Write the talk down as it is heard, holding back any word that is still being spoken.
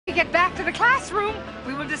we get back to the classroom,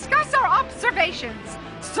 we will discuss our observations.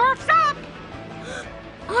 Surf's up!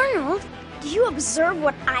 Arnold, do you observe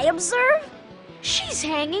what I observe? She's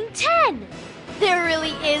hanging 10. There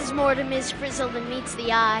really is more to Ms. Frizzle than meets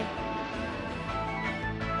the eye.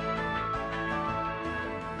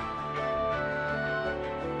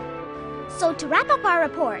 So to wrap up our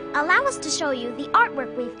report, allow us to show you the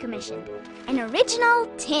artwork we've commissioned. An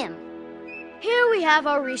original Tim. Here we have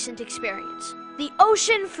our recent experience. The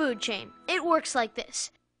ocean food chain. It works like this.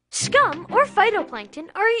 Scum, or phytoplankton,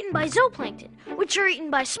 are eaten by zooplankton, which are eaten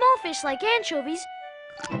by small fish like anchovies,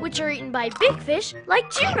 which are eaten by big fish like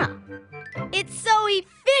tuna. It's so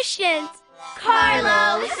efficient,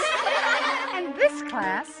 Carlos! And this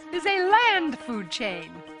class is a land food chain.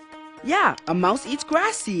 Yeah, a mouse eats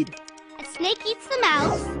grass seed. A snake eats the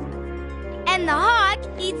mouse, and the hawk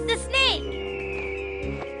eats the snake.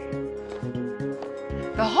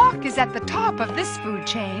 The hawk is at the top of this food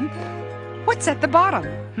chain. What's at the bottom?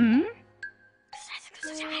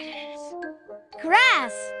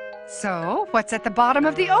 Grass. So, what's at the bottom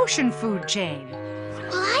of the ocean food chain?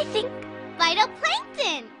 Well, I think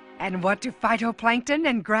phytoplankton. And what do phytoplankton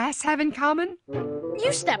and grass have in common?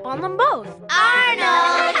 You step on them both.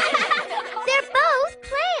 Arnold! They're both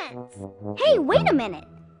plants. Hey, wait a minute.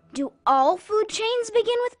 Do all food chains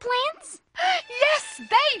begin with plants? Yes,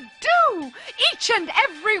 they do! Each and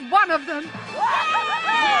every one of them!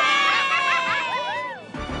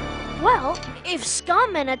 Well, if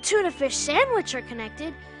scum and a tuna fish sandwich are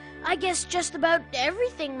connected, I guess just about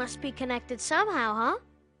everything must be connected somehow, huh?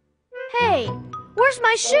 Hey, where's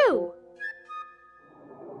my shoe?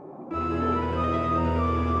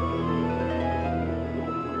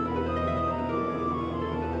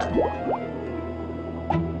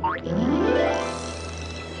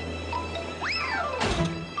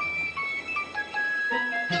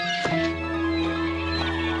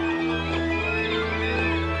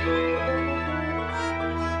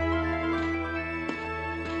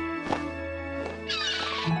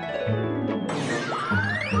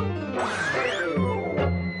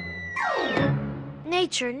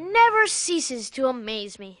 Nature never ceases to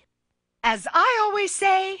amaze me. As I always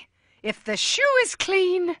say, if the shoe is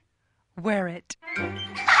clean, wear it.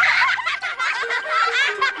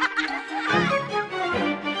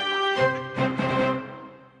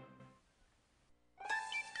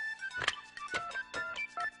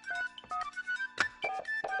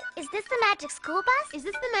 Is this the magic school bus? Is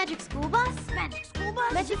this the magic school bus? Magic school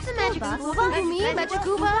bus? Magic school bus? You mean magic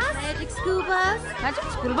school bus? Magic school bus? Magic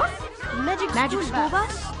school bus? Magic school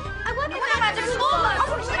bus? I want the magic school bus!